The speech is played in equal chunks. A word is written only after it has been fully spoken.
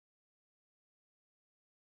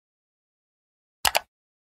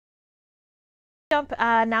Jump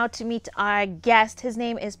now to meet our guest. His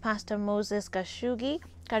name is Pastor Moses Gashugi.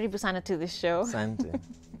 Karibu sana to the show. Sante.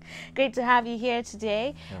 Great to have you here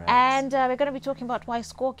today. Right. And we're going to be talking about why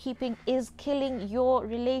scorekeeping is killing your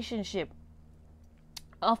relationship.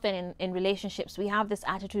 Often in relationships, we have this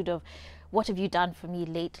attitude of, what have you done for me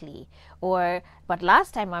lately? Or, but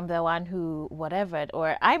last time I'm the one who whatever,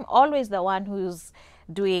 or I'm always the one who's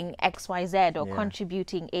doing XYZ or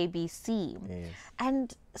contributing ABC. Yes.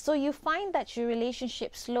 And so you find that your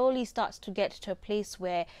relationship slowly starts to get to a place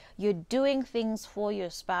where you're doing things for your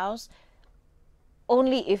spouse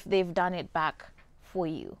only if they've done it back for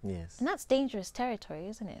you. Yes. And that's dangerous territory,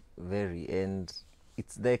 isn't it? Very. And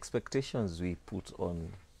it's the expectations we put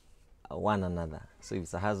on one another. So if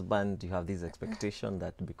it's a husband, you have this expectation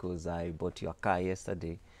that because I bought you a car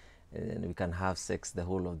yesterday, and we can have sex the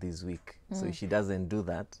whole of this week. So if she doesn't do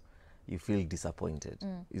that, you feel disappointed.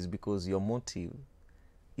 It's because your motive,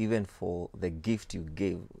 even for the gift you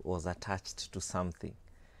gave, was attached to something.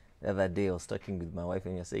 The other day I was talking with my wife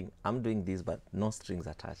and you're saying, I'm doing this, but no strings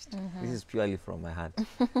attached. This is purely from my heart.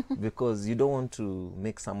 Because you don't want to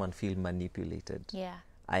make someone feel manipulated. Yeah.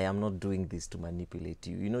 I am not doing this to manipulate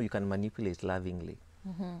you. You know, you can manipulate lovingly.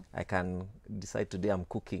 I can decide today I'm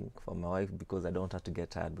cooking for my wife because I don't want her to get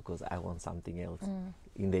tired because I want something else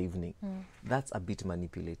in the evening. That's a bit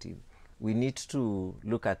manipulative. We need to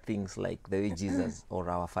look at things like the way Jesus or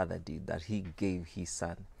our Father did, that he gave his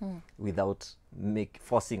son without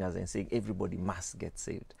forcing us and saying everybody must get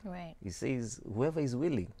saved. Right. He says, whoever is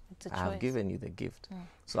willing, I have given you the gift.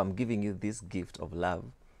 So I'm giving you this gift of love.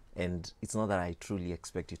 And it's not that I truly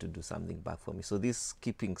expect you to do something back for me. So this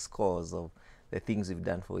keeping scores of the things we've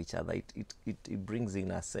done for each other, it brings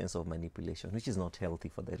in a sense of manipulation, which is not healthy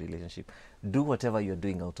for the relationship. Do whatever you're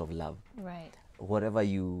doing out of love. Right. Whatever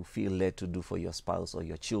you feel led to do for your spouse or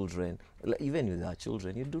your children, even with our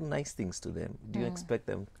children, you do nice things to them. Do you expect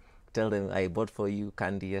them? Tell them, I bought for you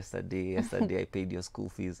candy yesterday. Yesterday I paid your school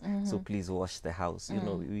fees, so please wash the house. You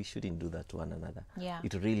know, we shouldn't do that to one another. Yeah.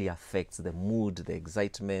 It really affects the mood, the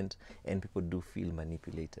excitement, and people do feel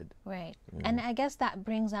manipulated. Right. And I guess that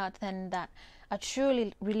brings out then that a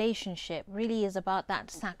true relationship really is about that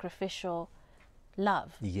sacrificial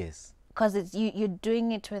love. Yes. Because it's you're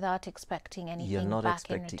doing it without expecting anything You're not back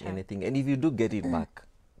expecting in return. anything. And if you do get it back,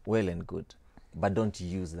 well and good. But don't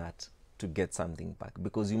use that to get something back,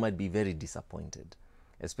 because you might be very disappointed,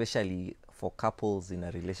 especially for couples in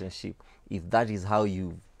a relationship. If that is how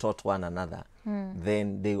you taught one another,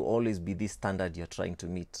 then there will always be this standard you're trying to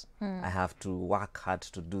meet. I have to work hard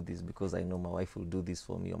to do this because I know my wife will do this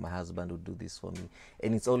for me or my husband will do this for me.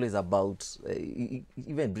 And it's always about, it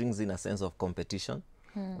even brings in a sense of competition,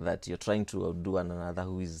 that you're trying to outdo one another,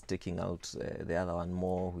 who is taking out the other one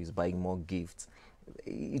more, who is buying more gifts.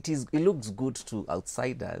 It looks good to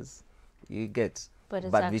outsiders, you get, But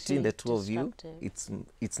it's between the two of you, destructive.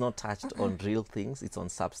 it's not touched on real things. It's on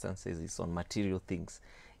substances. It's on material things.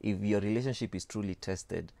 If your relationship is truly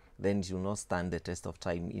tested, then it will not stand the test of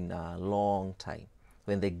time in a long time.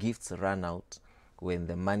 When the gifts run out, when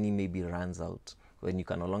the money maybe runs out, when you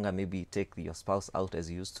can no longer maybe take your spouse out as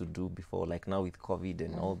you used to do before, like now with COVID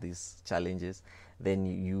and all these challenges, then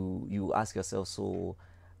you ask yourself, so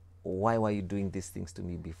why were you doing these things to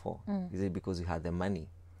me before? Is it because you had the money?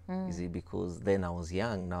 Is it because then I was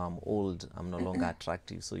young, now I'm old, I'm no longer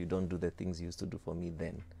attractive, so you don't do the things you used to do for me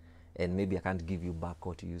then? And maybe I can't give you back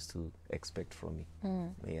what you used to expect from me.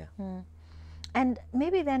 Yeah. And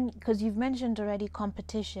maybe then, because you've mentioned already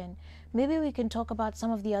competition, maybe we can talk about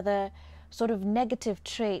some of the other sort of negative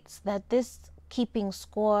traits that this keeping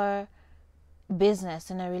score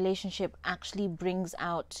business in a relationship actually brings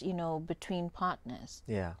out, you know, between partners.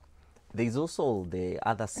 Yeah. There's also the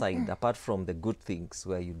other side. Apart from the good things,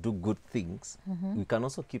 where you do good things, we can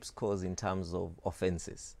also keep scores in terms of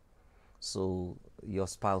offenses. So your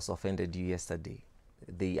spouse offended you yesterday.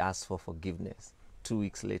 They asked for forgiveness. 2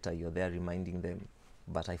 weeks later, you're there reminding them,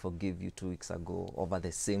 but I forgave you 2 weeks ago over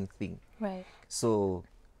the same thing. Right. So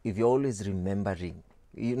if you're always remembering,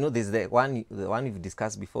 you know, there's the one you've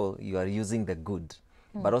discussed before, you are using the good,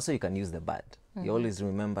 but also you can use the bad. You're always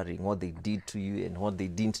remembering what they did to you and what they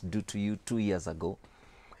didn't do to you 2 years ago.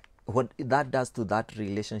 What that does to that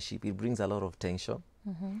relationship, it brings a lot of tension.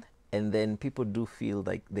 And then people do feel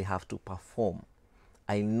like they have to perform.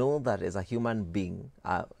 I know that as a human being,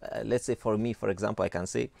 let's say for me, for example, I can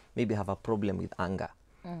say maybe I have a problem with anger.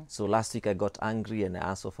 So last week I got angry and I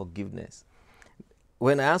asked for forgiveness.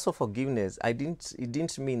 When I asked for forgiveness, it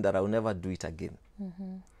didn't mean that I'll never do it again.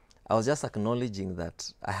 I was just acknowledging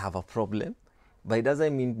that I have a problem, but it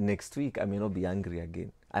doesn't mean next week I may not be angry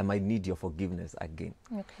again. I might need your forgiveness again.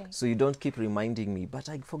 Okay. So you don't keep reminding me, but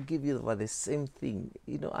I forgive you for the same thing.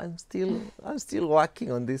 You know, I'm still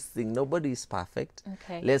working on this thing. Nobody is perfect.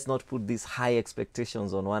 Okay. Let's not put these high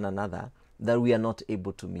expectations on one another that we are not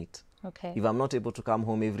able to meet. Okay. If I'm not able to come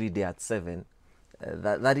home every day at 7,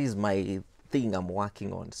 that is my thing I'm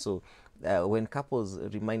working on. So when couples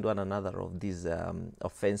remind one another of these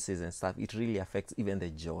offenses and stuff, it really affects even the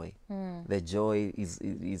joy. The joy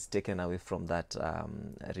is taken away from that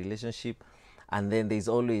relationship, and then there's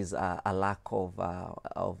always a lack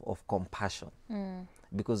of compassion.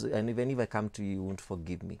 Because and even if I come to you, you won't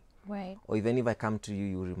forgive me. Right. Or even if I come to you,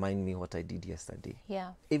 you remind me what I did yesterday.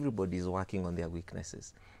 Yeah. Everybody is working on their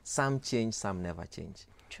weaknesses. Some change, some never change.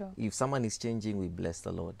 True. If someone is changing, we bless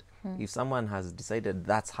the Lord. If someone has decided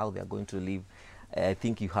that's how they're going to live, I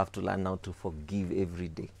think you have to learn now to forgive every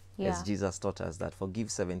day. Yeah. As Jesus taught us that,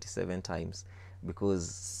 forgive 77 times, because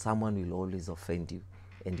someone will always offend you.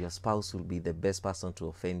 And your spouse will be the best person to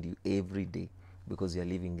offend you every day, because you're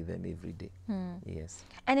living with them every day. Yes.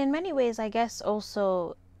 And in many ways, I guess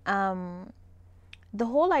also the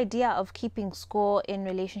whole idea of keeping score in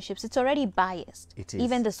relationships, it's already biased. It is.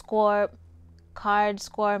 Even the score card,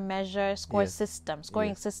 score measure, score Yes. system,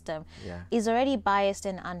 scoring Yes. system Yeah. is already biased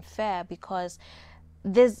and unfair, because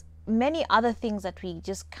there's many other things that we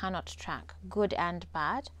just cannot track, good and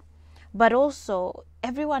bad. But also,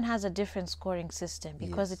 everyone has a different scoring system,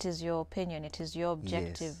 because Yes. it is your opinion, it is your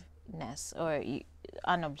objectiveness or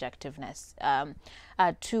unobjectiveness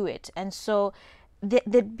to it. And so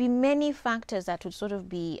there'd be many factors that would sort of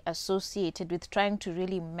be associated with trying to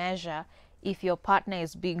really measure if your partner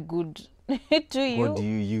is being good to you. What do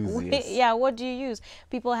you use? Yes. Yeah, what do you use?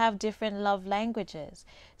 People have different love languages.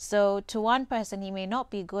 So to one person, he may not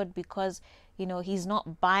be good because, you know, he's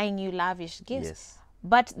not buying you lavish gifts. Yes.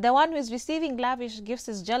 But the one who is receiving lavish gifts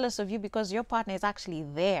is jealous of you because your partner is actually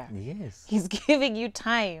there. Yes. He's giving you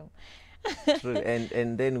time. True.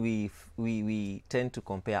 And then we tend to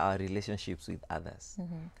compare our relationships with others.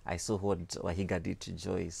 I saw what Wahiga did to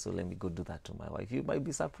Joyce, so let me go do that to my wife. You might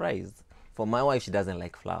be surprised. For my wife, she doesn't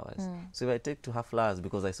like flowers. So if I take to her flowers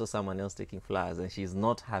because I saw someone else taking flowers and she's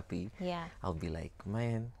not happy, Yeah, I'll be like,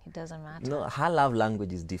 man, it doesn't matter. no, her love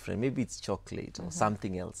language is different. Maybe it's chocolate or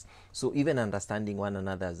something else. So even understanding one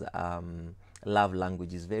another's love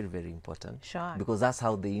language is very, very important. Sure. Because that's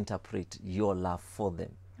how they interpret your love for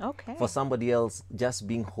them. Okay. For somebody else, just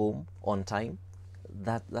being home on time,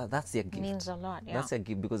 that's their gift. Means a lot, yeah. That's their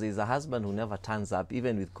gift, because there's a husband who never turns up.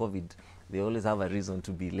 Even with COVID, they always have a reason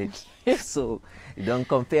to be late. So you don't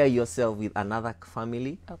compare yourself with another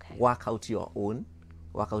family. Okay. Work out your own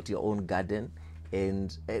garden.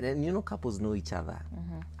 And you know, couples know each other.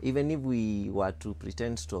 Even if we were to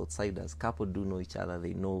pretend to outsiders, couples do know each other.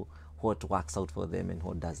 They know what works out for them and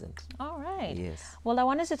what doesn't. All right. Yes. Well, I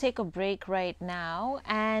want us to take a break right now.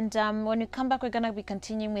 And when we come back, we're going to be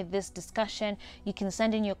continuing with this discussion. You can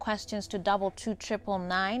send in your questions to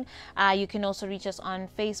 22999. You can also reach us on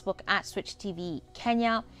Facebook at Switch TV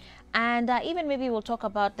Kenya. And even maybe we'll talk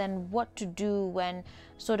about then what to do when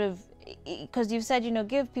sort of, because you've said, you know,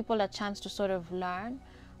 give people a chance to sort of learn.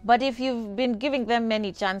 But if you've been giving them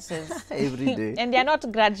many chances Every day. and they're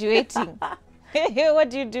not graduating, what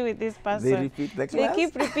do you do with this person? They repeat the class. They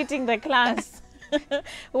keep repeating the class.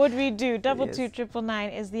 What we do, 22999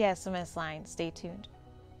 is the SMS line. Stay tuned.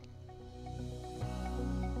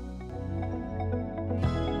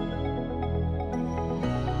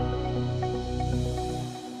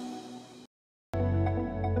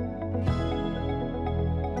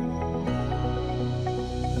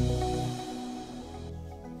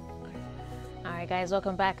 Guys,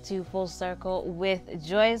 welcome back to Full Circle with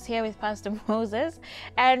Joyce, here with Pastor Moses,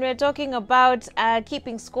 and we're talking about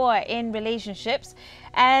keeping score in relationships.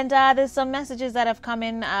 And there's some messages that have come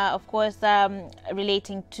in, of course,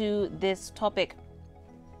 relating to this topic.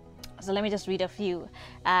 So let me just read a few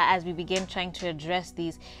as we begin trying to address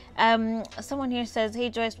these. Someone here says, hey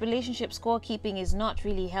Joyce, relationship scorekeeping is not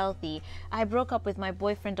really healthy. I broke up with my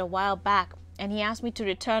boyfriend a while back and he asked me to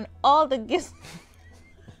return all the gifts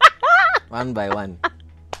one by one.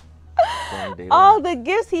 All the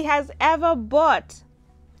gifts he has ever bought,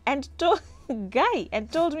 and told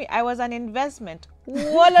me I was an investment.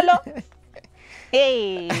 Wololo.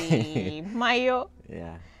 Hey, Mayo.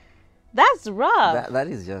 Yeah. That's rough. That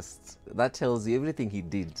is just, that tells you everything he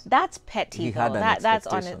did. That's petty. He though. had an That's honest.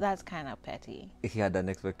 expectation. That's kind of petty. He had an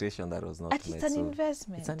expectation that was not But met. it's an so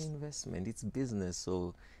investment. It's an investment. It's business.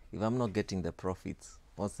 So if I'm not getting the profits,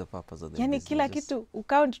 what's the purpose of the Yani business? kila kitu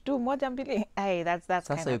ukaunt tu moja mbili. Hey, that's kind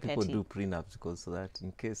That's why of people petty. do prenups, because so that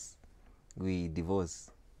in case we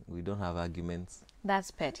divorce, we don't have arguments.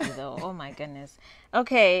 That's petty though. Oh my goodness.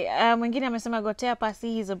 Okay, mwingine amesema gotea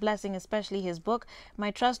pasi, he's a blessing, especially his book.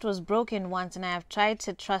 My trust was broken once and I have tried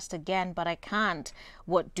to trust again, but I can't.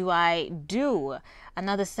 What do I do?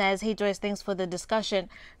 Another says, hey Joyce, thanks for the discussion.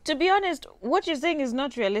 To be honest, what you're saying is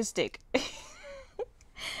not realistic.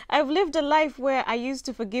 I've lived a life where I used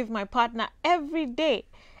to forgive my partner every day.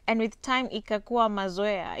 And with time, ikakuwa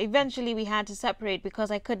mazoea. Eventually, we had to separate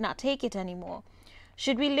because I could not take it anymore.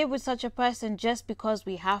 Should we live with such a person just because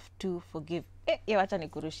we have to forgive? Wacha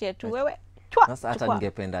nikurushie tu wewe. Sasa hata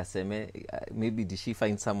ningependa seme, maybe did she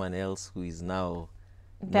find someone else who is now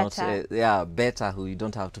better? Not, better, who you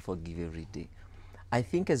don't have to forgive every day. I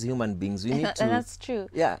think as human beings, we need to... That's true.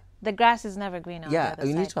 Yeah. The grass is never green on the other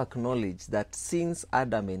we side. need to acknowledge that since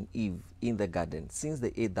Adam and Eve in the garden, since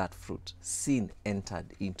they ate that fruit, sin entered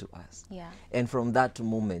into us. Yeah. And from that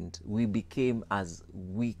moment, we became as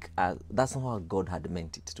weak as... That's not how God had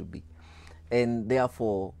meant it to be. And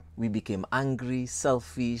therefore, we became angry,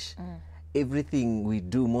 selfish. Everything we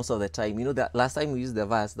do most of the time. You know, that last time we used the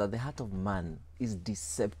verse that the heart of man is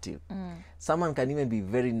deceptive. Someone can even be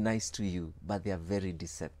very nice to you, but they are very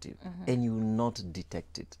deceptive. And you will not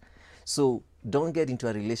detect it. So don't get into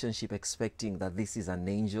a relationship expecting that this is an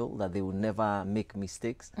angel, that they will never make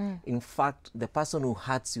mistakes. In fact, the person who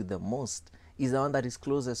hurts you the most is the one that is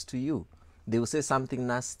closest to you. They will say something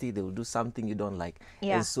nasty, they will do something you don't like.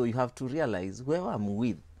 Yeah. And so you have to realize whoever I'm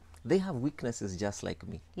with, they have weaknesses just like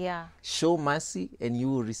me. Yeah. Show mercy and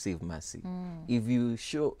you will receive mercy. If you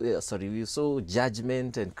show, if you show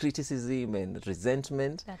judgment and criticism and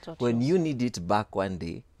resentment, when you need it back one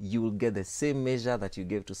day, you will get the same measure that you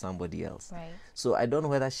gave to somebody else. Right. So I don't know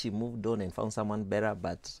whether she moved on and found someone better,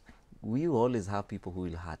 but we will always have people who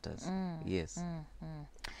will hurt us. Yes.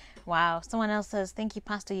 Wow. Someone else says, thank you,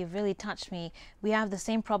 Pastor. You've really touched me. We have the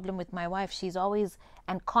same problem with my wife. She's always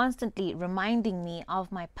and constantly reminding me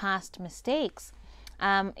of my past mistakes.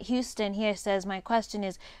 Houston here says, my question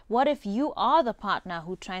is, what if you are the partner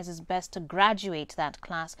who tries his best to graduate that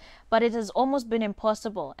class, but it has almost been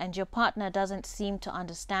impossible and your partner doesn't seem to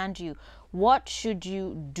understand you? What should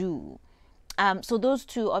you do? So those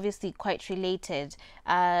two obviously quite related,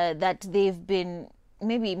 that they've been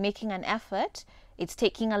maybe making an effort. It's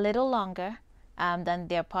taking a little longer than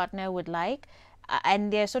their partner would like,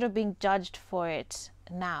 and they're sort of being judged for it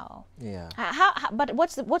now. Yeah. But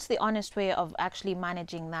what's the honest way of actually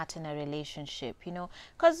managing that in a relationship? You know,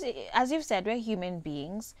 because as you've said, we're human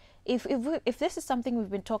beings. If this is something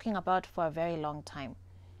we've been talking about for a very long time,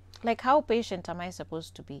 like how patient am I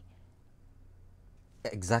supposed to be?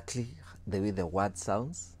 Exactly the way the word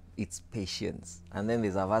sounds. It's patience. And then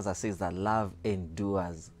there's a verse that says that love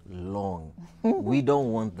endures long. We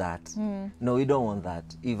don't want that. No, we don't want that.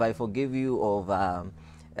 If I forgive you of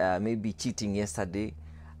maybe cheating yesterday,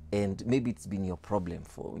 and maybe it's been your problem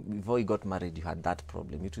before you got married, you had that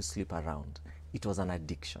problem, you to sleep around. It was an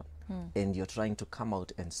addiction. And you're trying to come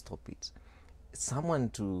out and stop it.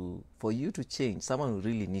 For you to change, someone will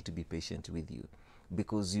really need to be patient with you.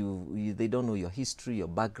 Because they don't know your history, your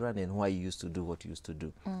background, and why you used to do what you used to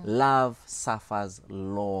do. Love suffers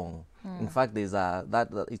long. In fact, it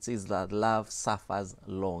says that love suffers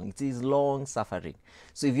long. It is long suffering.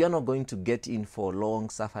 So if you're not going to get in for long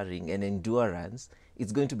suffering and endurance,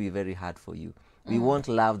 it's going to be very hard for you. We want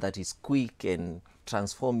love that is quick and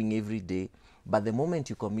transforming every day. But the moment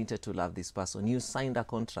you committed to love this person, you signed a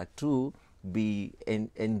contract to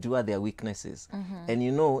endure their weaknesses. And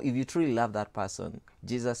you know, if you truly love that person,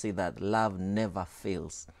 Jesus said that love never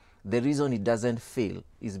fails. The reason it doesn't fail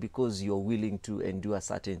is because you're willing to endure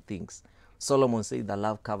certain things. Solomon said that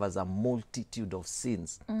love covers a multitude of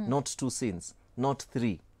sins, not 2 sins, not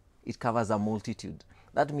 3. It covers a multitude.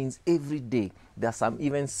 That means every day there are some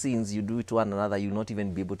even sins you do to one another you'll not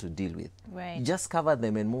even be able to deal with. Right. You just cover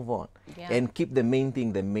them and move on. Yeah. And keep the main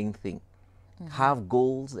thing the main thing. Have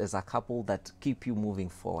goals as a couple that keep you moving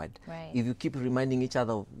forward. Right. If you keep reminding each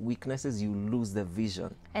other of weaknesses, you lose the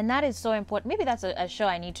vision. And that is so important. Maybe that's a show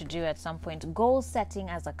I need to do at some point. Goal setting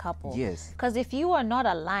as a couple. Yes. Because if you are not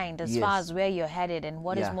aligned as Yes. far as where you're headed and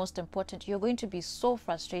what is Yeah. most important, you're going to be so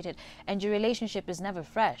frustrated and your relationship is never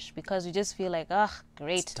fresh because you just feel like, ugh,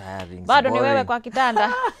 great. It's tiring. It's Bado ni wewe boring. kwa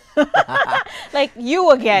kitanda. Like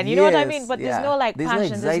you again, you know what I Yes, mean? But yeah. there's no like There's no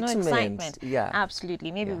passion, there's no excitement. excitement. Yeah.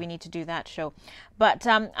 Absolutely. Maybe Yeah. we need to do that show. But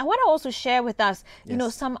I want to also share with us, you know,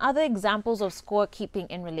 Yes. some other examples of scorekeeping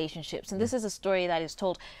in relationships. And this is a story that is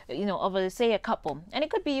told, you know, of, say, a couple. And it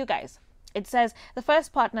could be you guys. it says, the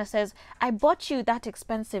first partner says, I bought you that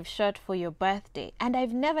expensive shirt for your birthday and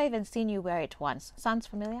I've never even seen you wear it once. Sounds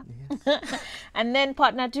familiar? Yes. And then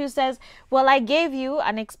partner 2 says, well, I gave you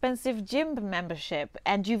an expensive gym membership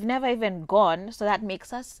and you've never even gone, so that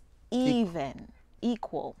makes us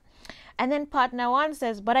equal. And then partner 1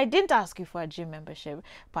 says, but I didn't ask you for a gym membership.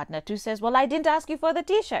 Partner 2 says, well, I didn't ask you for the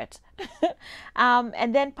t-shirt.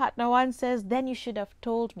 And then partner 1 says, then you should have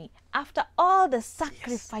told me. After all the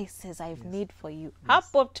sacrifices I've made for you.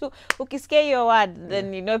 Hapo tu ukisikia your word,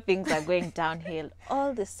 then you know things are going downhill.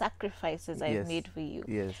 All the sacrifices I've made for you.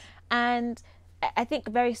 Yes. And I think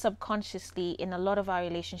very subconsciously in a lot of our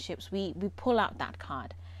relationships, we pull out that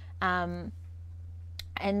card.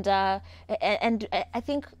 And I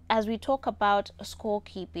think as we talk about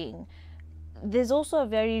scorekeeping, there's also a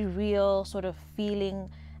very real sort of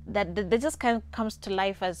feeling that just kind of comes to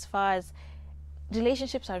life as far as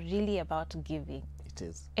relationships are really about giving. It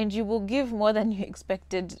is. And you will give more than you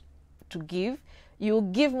expected to give. You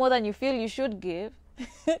will give more than you feel you should give.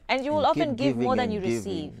 And you will often give more than you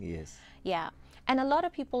receive. Yes. Yeah. And a lot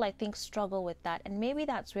of people, I think, struggle with that. And maybe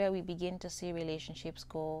that's where we begin to see relationships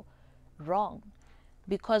go wrong.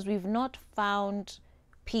 Because we've not found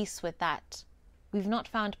peace with that. We've not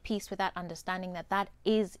found peace with that understanding that that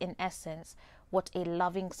is, in essence, what a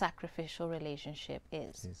loving, sacrificial relationship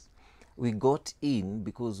is. Yes. We got in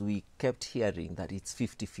because we kept hearing that it's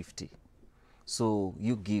 50-50. So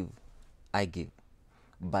you give, I give.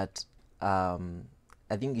 But I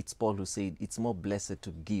think it's Paul who said it's more blessed to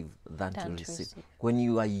give than to receive. When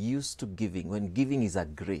you are used to giving, when giving is a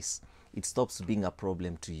grace, it stops being a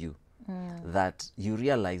problem to you. That you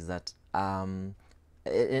realize that and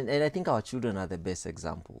I think our children are the best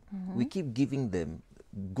example. We keep giving them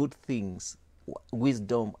good things,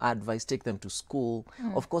 wisdom, advice, take them to school.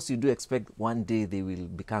 Of course you do expect one day they will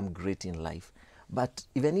become great in life, but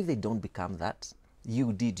even if they don't become that,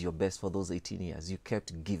 you did your best for those 18 years. You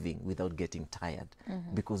kept giving without getting tired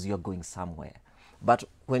because you're going somewhere. But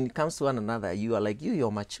when it comes to one another, you are like,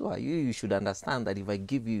 you're mature. You should understand that if I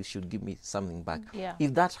give you, you should give me something back. Yeah.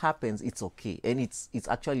 If that happens, it's okay. And it's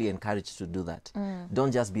actually encouraged to do that.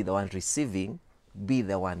 Don't just be the one receiving, be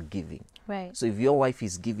the one giving. Right. So if your wife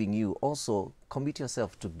is giving you, also commit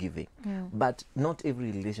yourself to giving. But not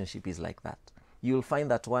every relationship is like that. You'll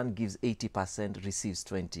find that one gives 80%, receives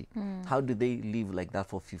 20. How do they live like that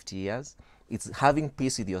for 50 years? It's having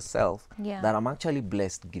peace with yourself that I'm actually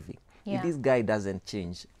blessed giving. If this guy doesn't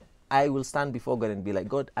change, I will stand before God and be like,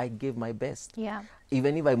 God, I gave my best. Yeah.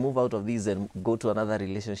 Even if I move out of this and go to another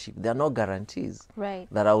relationship, there are no guarantees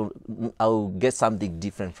that I'll get something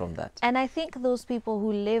different from that. And I think those people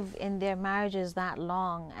who live in their marriages that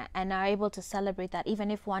long and are able to celebrate that, even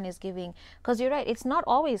if one is giving, because you're right, it's not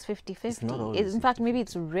always 50-50. In fact, maybe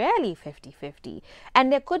it's rarely 50-50.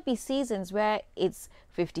 And there could be seasons where it's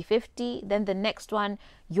 50-50, then the next one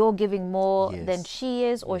you're giving more than she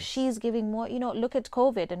is, or she's giving more. You know, look at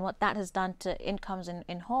COVID and what that has done to incomes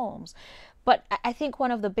in homes. But I think one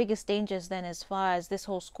of the biggest dangers then, as far as this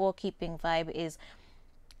whole scorekeeping vibe, is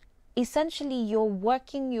essentially you're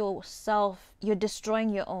working yourself, you're destroying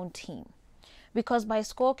your own team. Because by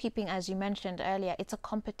scorekeeping, as you mentioned earlier, it's a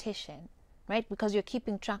competition, right? Because you're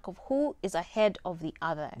keeping track of who is ahead of the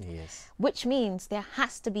other. Yes. Which means there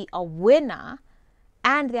has to be a winner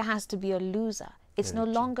and there has to be a loser. It's no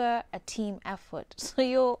longer a team effort. So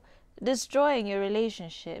you're destroying your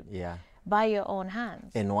relationship by your own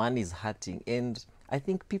hands. And one is hurting. And I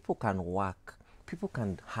think people can work, people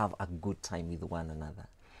can have a good time with one another.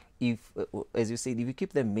 If, as you said, if you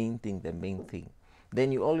keep the main thing,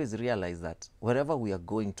 then you always realize that wherever we are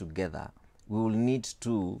going together, we will need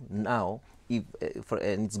to now,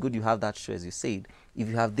 and it's good you have that show, as you said, if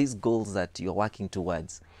you have these goals that you're working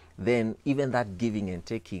towards, then even that giving and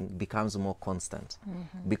taking becomes more constant.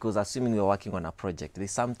 Because assuming we're working on a project,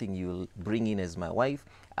 there's something you'll bring in as my wife,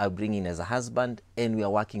 I'll bring in as a husband, and we are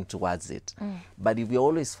working towards it. But if we're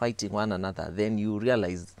always fighting one another, then you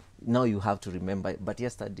realize now you have to remember, but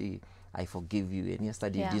yesterday I forgive you, and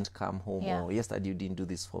yesterday you didn't come home, or yesterday you didn't do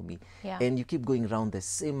this for me. And you keep going around the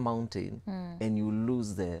same mountain, and you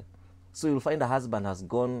lose the... So you'll find a husband has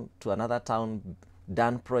gone to another town,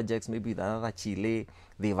 done projects, maybe with another Chile,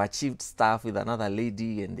 they've achieved stuff with another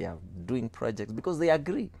lady, and they are doing projects because they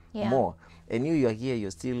agree more. And you're here,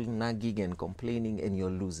 you're still nagging and complaining, and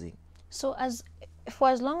you're losing. So for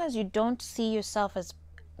as long as you don't see yourself as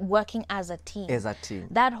working as a team. As a team.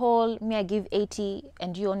 That whole me I give 80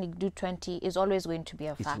 and you only do 20 is always going to be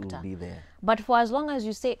a factor. It will be there. But for as long as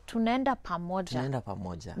you say tunaenda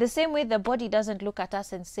pamoja, the same way the body doesn't look at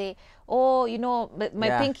us and say, oh, you know, my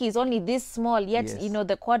pinky is only this small, yet you know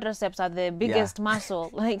the quadriceps are the biggest muscle.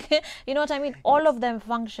 Like, you know what I mean? All of them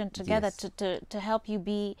function together to help you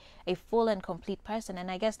be a full and complete person. And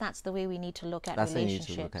I guess that's the way we need to look at relationships. That's the way we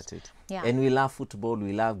need to look at it. Yeah. And we love football,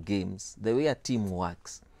 we love games. The way a team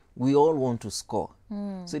works, we all want to score.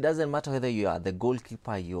 So it doesn't matter whether you are the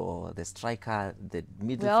goalkeeper, you're the striker, the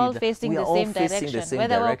midfielder. We're all facing the same direction.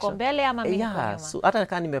 Whether we're mbele ama mimi yeah, so hata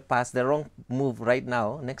kama nimepass the wrong move right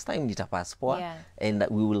now, next time nitapass poa, and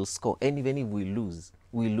we will score. And even if we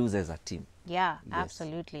lose as a team. Yeah,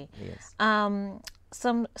 absolutely. Yes.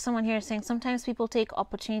 Someone here is saying sometimes people take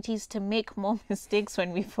opportunities to make more mistakes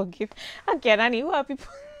when we forgive. Okay, Nani, who are people?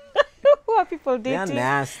 Who are people dating? They're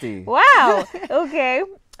nasty. Wow. Okay.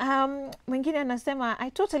 Mwingine anasema I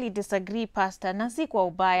totally disagree, pastor, na si kwa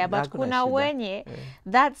ubaya, but kuna wenye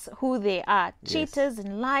that's who they are, cheaters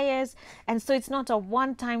and liars, and so it's not a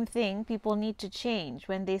one-time thing. People need to change.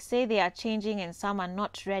 When they say they are changing and some are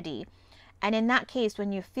not ready, and in that case,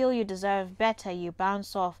 when you feel you deserve better, you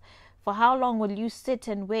bounce off. For how long will you sit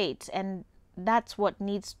and wait? And that's what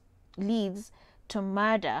leads to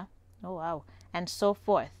murder. Oh wow. And so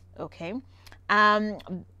forth. Okay.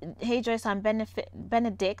 Hey Joyce, I'm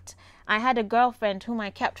Benedict. I had a girlfriend whom I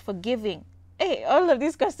kept forgiving. Hey, all of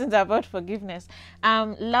these questions are about forgiveness.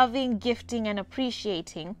 Loving, gifting, and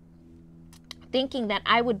appreciating. Thinking that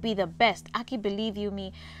I would be the best. Aki, believe you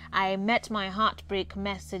me, I met my heartbreak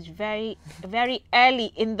message very, very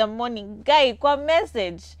early in the morning. Guy, kwa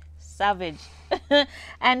message. Savage.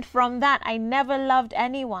 And from that, I never loved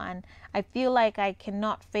anyone. I feel like I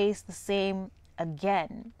cannot face the same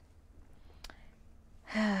again.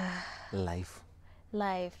 Life.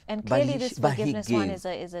 And clearly this forgiveness one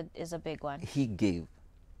is a big one. He gave,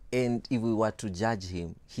 and if we were to judge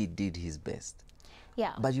him, he did his best.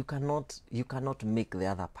 Yeah. But you cannot make the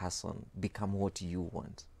other person become what you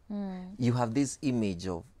want. You have this image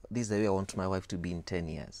of, this is the way I want my wife to be in 10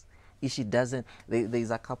 years. If she doesn't, there's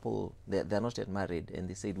a couple, they're not yet married, and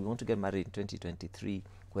they said, we want to get married in 2023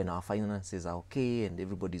 when our finances are okay and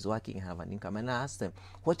everybody's working and have an income. And I asked them,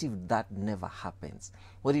 what if that never happens?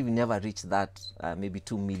 What if you never reach that maybe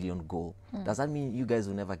 2 million goal? Does that mean you guys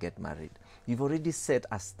will never get married? You've already set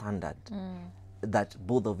a standard that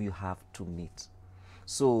both of you have to meet.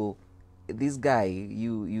 So this guy,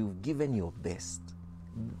 you've given your best.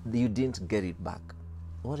 You didn't get it back.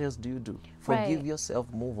 What else do you do? Forgive yourself,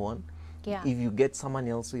 move on. Yeah. If you get someone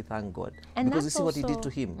else, we thank God. And because you see what he did to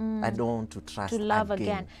him. I don't want to trust to love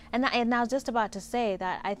again. And I was just about to say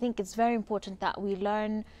that I think it's very important that we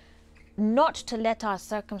learn not to let our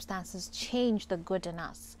circumstances change the good in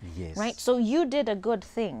us. Yes. Right? So you did a good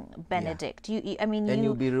thing, Benedict. Yeah.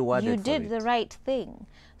 You'll be rewarded you did the right thing.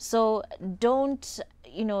 So don't,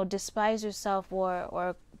 despise yourself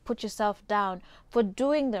or put yourself down for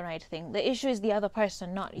doing the right thing. The issue is the other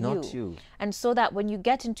person, not you. And so that when you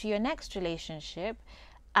get into your next relationship,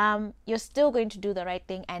 you're still going to do the right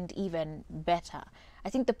thing and even better. I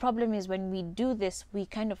think the problem is when we do this, we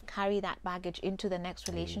kind of carry that baggage into the next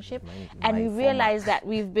relationship, and we realize that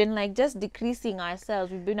we've been like just decreasing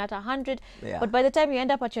ourselves. We've been at 100, but by the time you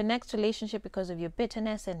end up at your next relationship, because of your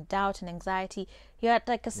bitterness and doubt and anxiety, you're at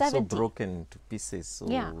like a 70. So broken to pieces, so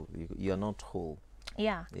you're not whole.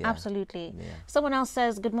 Yeah, absolutely. Someone else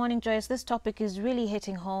says, good morning, Joyce. This topic is really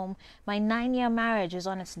hitting home. My 9-year marriage is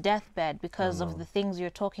on its deathbed because of the things you're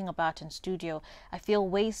talking about in studio. I feel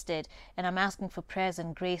wasted, and I'm asking for prayers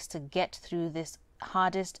and grace to get through this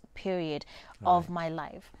hardest period of my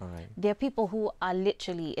life. There are people who are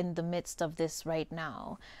literally in the midst of this right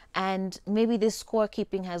now, and maybe this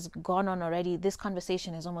scorekeeping has gone on already. This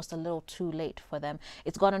conversation is almost a little too late for them.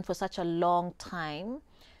 It's gone on for such a long time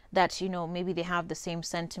that, maybe they have the same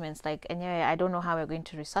sentiments like, and I don't know how we're going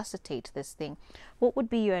to resuscitate this thing. What would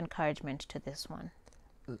be your encouragement to this one?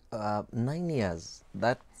 9 years,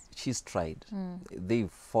 that she's tried. They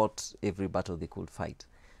fought every battle they could fight,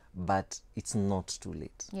 but it's not too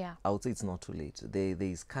late. I would say it's not too late. There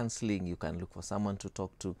is counseling. You can look for someone to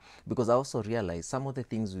talk to, because I also realize some of the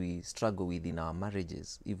things we struggle with in our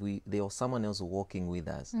marriages, if there was someone else walking with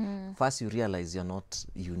us, first you realize you're not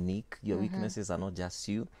unique. Your weaknesses are not just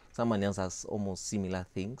you. Someone else has almost similar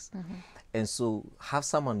things. And so have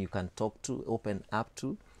someone you can talk to, open up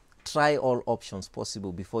to. Try all options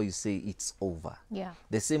possible before you say it's over.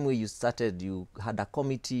 The same way you started, you had a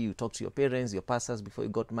committee, you talked to your parents, your pastors before you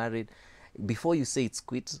got married. Before you say it's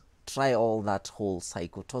quit, try all that whole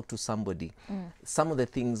cycle. Talk to somebody. Some of the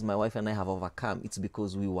things my wife and I have overcome, it's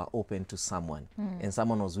because we were open to someone, and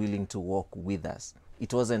someone was willing to walk with us.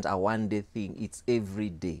 It wasn't a one-day thing, it's every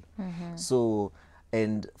day. So,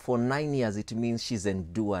 and for 9 years, it means she's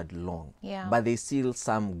endured long. Yeah. But there's still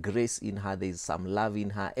some grace in her, there's some love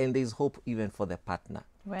in her, and there's hope even for the partner.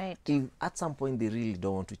 Right. If at some point they really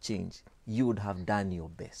don't want to change, you would have done your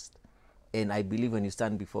best. And I believe when you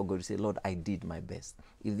stand before God, you say, Lord, I did my best.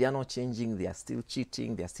 If they are not changing, they are still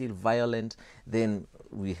cheating, they are still violent, then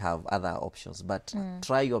we have other options. But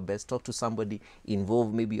try your best, talk to somebody,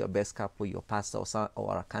 involve maybe your best couple, your pastor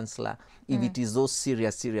or a counselor, if it is those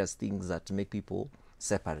serious things that make people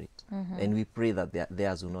separate. And we pray that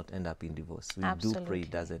theirs will not end up in divorce. We do pray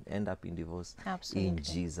it doesn't end up in divorce. Absolutely. In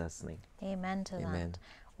Jesus' name. Amen to Amen. that.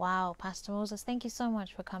 Wow, Pastor Moses, thank you so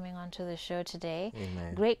much for coming on to the show today.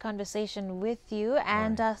 Amen. Great conversation with you,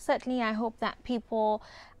 and certainly I hope that people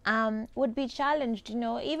would be challenged, you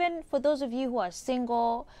know, even for those of you who are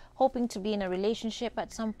single, hoping to be in a relationship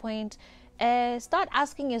at some point. Start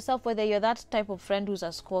asking yourself whether you're that type of friend who's a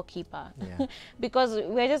scorekeeper. Yeah. Because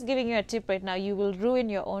we're just giving you a tip right now. You will ruin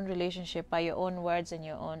your own relationship by your own words and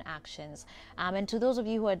your own actions. And to those of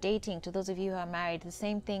you who are dating, to those of you who are married, the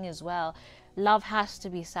same thing as well. Love has to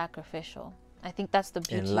be sacrificial. I think that's the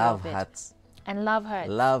beauty And love of it. hurts. And love hurts.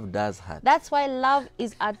 Love does hurt. That's why love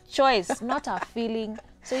is a choice, not a feeling.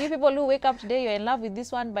 So you people who wake up today, you're in love with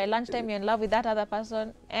this one, by lunchtime you're in love with that other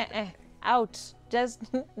person, out. Just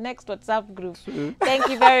next WhatsApp group. Thank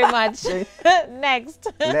you very much. Next.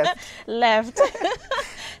 Left.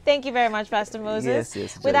 Thank you very much, Pastor Moses.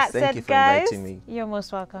 Yes, With that thank said, you for guys, inviting me. you're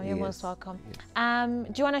most welcome. You're most welcome. Yes.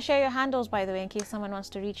 Do you want to share your handles, by the way, in case someone wants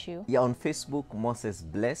to reach you? Yeah, on Facebook, Moses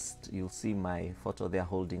Blessed. You'll see my photo there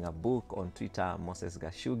holding a book. On Twitter, Moses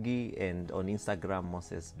Gashugi. And on Instagram,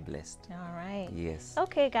 Moses Blessed. All right. Yes.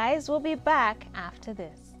 Okay, guys, we'll be back after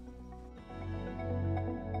this.